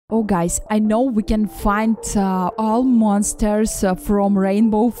Oh guys, I know we can find all monsters from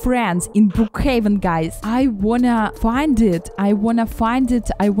Rainbow Friends in Brookhaven, guys. I wanna find it. I wanna find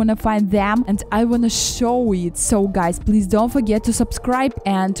them, and I wanna show it. So guys, please don't forget to subscribe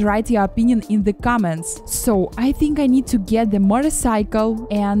and write your opinion in the comments. So I think I need to get the motorcycle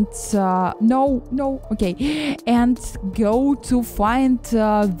and and go to find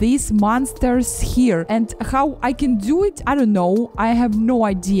these monsters here. And how I can do it, I don't know. I have no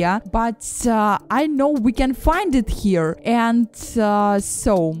idea. But I know we can find it here, and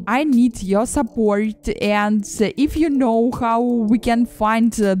so I need your support. And if you know how we can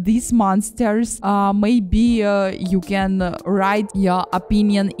find these monsters, maybe you can write your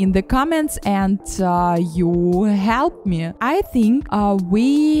opinion in the comments, and you help me. I think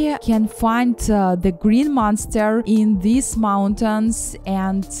we can find the green monster in these mountains,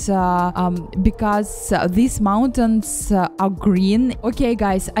 and because these mountains are green. Okay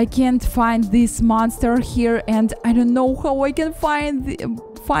guys, I can't find this monster here, and I don't know how I can find it.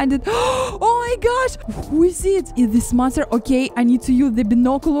 Oh my gosh, who is it? Is this monster? Okay, I need to use the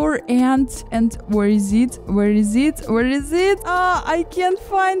binocular, and where is it? I can't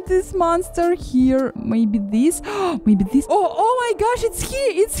find this monster here. Maybe this. Oh my gosh, it's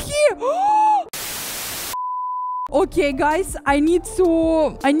here. Okay guys, I need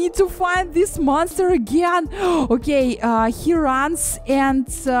to find this monster again. Okay, he runs, and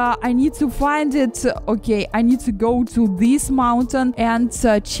I need to find it. Okay, I need to go to this mountain and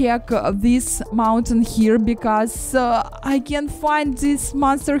check this mountain here, because I can't find this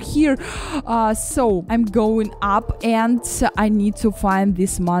monster here. So I'm going up, and I need to find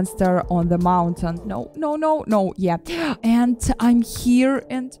this monster on the mountain. No, yeah. And I'm here,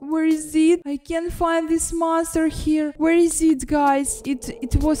 and where is it? I can't find this monster here. Where is it, guys?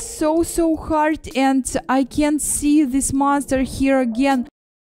 It was so hard, and I can't see this monster here again.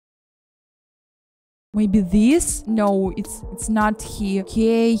 Maybe this? No, it's not here.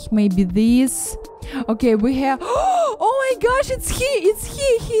 Okay, maybe this. Okay, we have. Oh my gosh, it's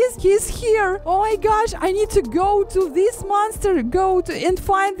he's here. Oh my gosh, I need to go to this monster. And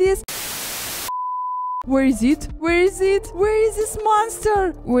find this. Where is it? Where is this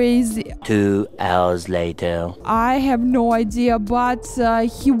monster? Where is it? 2 hours later. I have no idea, but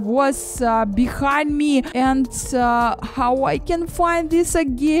he was behind me, and how I can find this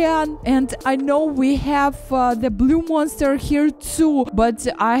again? And I know we have the blue monster here too, but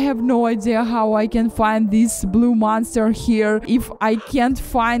I have no idea how I can find this blue monster here if I can't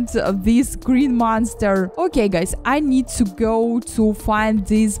find this green monster. Okay guys, I need to go to find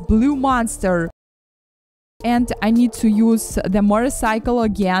this blue monster. And I need to use the motorcycle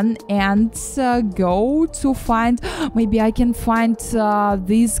again and go to find. Maybe I can find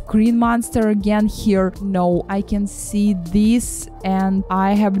this green monster again here. No, I can see this, and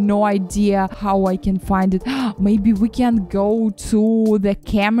I have no idea how I can find it. Maybe we can go to the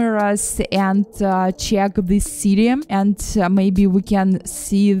cameras and check this city, and maybe we can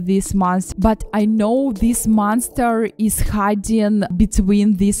see this monster. But I know this monster is hiding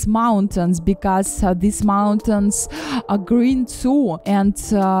between these mountains, because these mountains are green too, and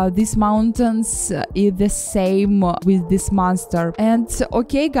these mountains is the same with this monster. And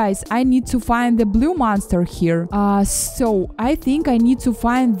okay guys, I need to find the blue monster here. So I think I need to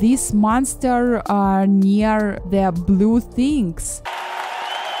find this monster near the blue things.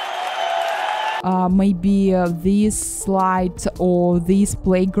 Maybe this slide, or this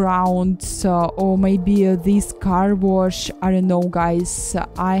playground, or maybe this car wash. I don't know guys,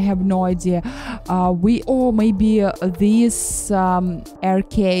 I have no idea. Or maybe this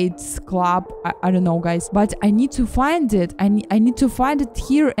arcades club. I don't know guys, but I need to find it. I need to find it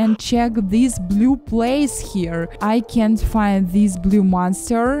here and check this blue place here. I can't find this blue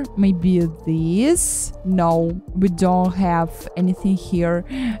monster. Maybe this. No, we don't have anything here.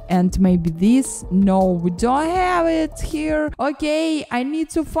 And maybe this. No, we don't have it here. Okay, I need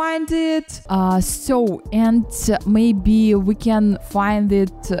to find it. And maybe we can find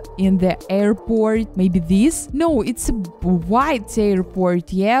it in the airport. Maybe this. No, it's a white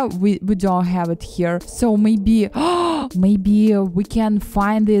airport. Yeah, we don't have it here. So maybe maybe we can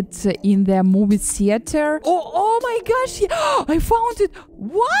find it in the movie theater. Oh my gosh, yeah, I found it.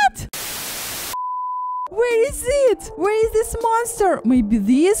 What? Where is it? Where is this monster? Maybe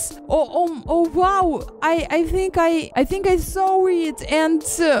this? Oh wow! I think I saw it, and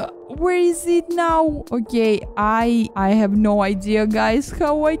where is it now? Okay, I have no idea, guys,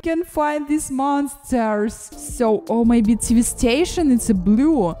 how I can find these monsters. So, maybe TV station. It's a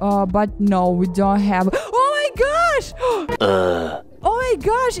blue. But no, we don't have. Oh my gosh! Oh my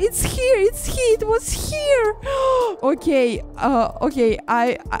gosh, it's here. It's here. It was here. Okay. Okay.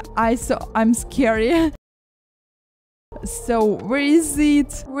 I'm scary. So where is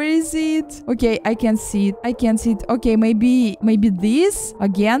it? Where is it? Okay, I can see it. I can see it. Okay, maybe this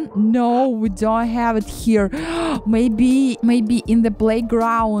again. No, we don't have it here. maybe in the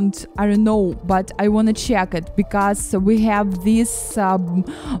playground. I don't know, but I wanna check it because we have this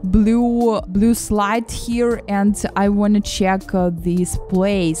blue slide here, and I wanna check this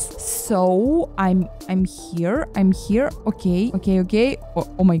place. So I'm here. I'm here. Okay.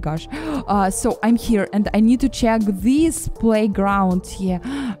 Oh my gosh. So I'm here, and I need to check this playground here.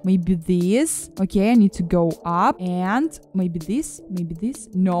 Maybe this. Okay, I need to go up, and maybe this.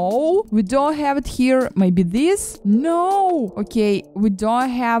 No, we don't have it here. Maybe this. No. Okay, we don't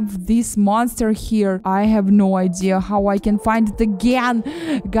have this monster here. I have no idea how I can find it again,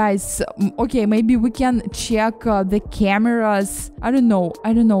 guys. Okay, maybe we can check the cameras. I don't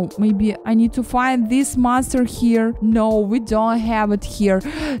know. Maybe I need to find this monster here. No, we don't have it here.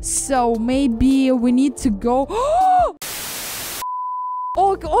 So maybe we need to go.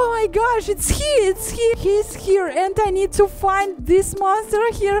 Oh my gosh, it's here. He's here, and I need to find this monster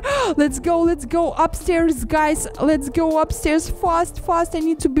here. Let's go upstairs, guys. Let's go upstairs fast. I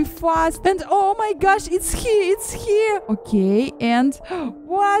need to be fast. And oh my gosh, it's here. Okay, and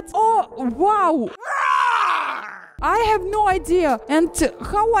what? Oh, wow. I have no idea, and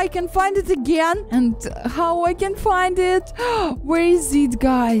how I can find it again, and how I can find it. Where is it,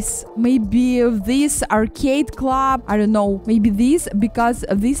 guys? Maybe this arcade club. I don't know. Maybe this, because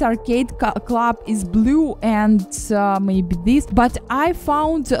this arcade club is blue, and maybe this. But I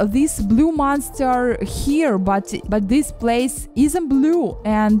found this blue monster here, but this place isn't blue,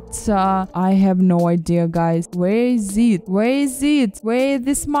 and I have no idea, guys. Where is it? Where is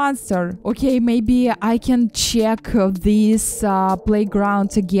this monster? Okay, maybe I can check this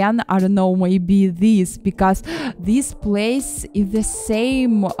playground again. I don't know, maybe this, because this place is the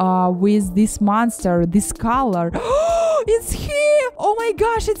same with this monster, this color. It's here. Oh my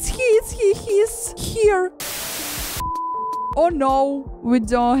gosh, it's here. He's here. Oh no, we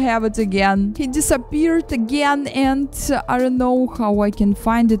don't have it again. He disappeared again, and I don't know how I can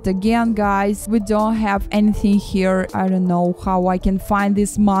find it again, guys. We don't have anything here. I don't know how I can find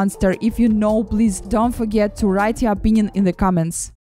this monster. If you know, please don't forget to write your opinion in the comments.